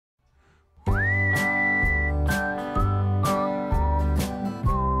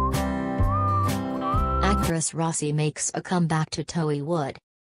actress Raasi makes a comeback to Tollywood.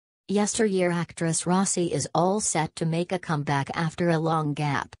 Yesteryear actress Raasi is all set to make a comeback after a long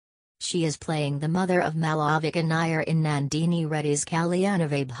gap. She is playing the mother of Malavika Nair in Nandini Reddy's Kalyana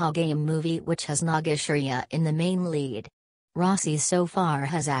Vaibhogame movie, which has Nagesharya in the main lead. Raasi so far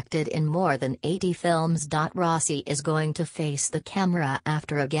has acted in more than 80 films. Raasi is going to face the camera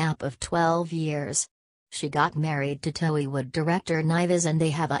after a gap of 12 years. She got married to Tollywood director Nivas and they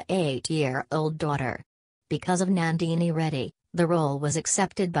have a 8-year-old daughter. Because of Nandini Reddy, the role was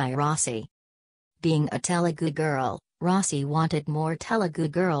accepted by Raasi. Being a Telugu girl, Raasi wanted more Telugu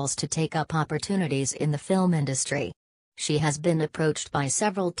girls to take up opportunities in the film industry. She has been approached by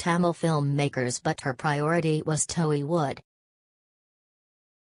several Tamil filmmakers, but her priority was Tollywood.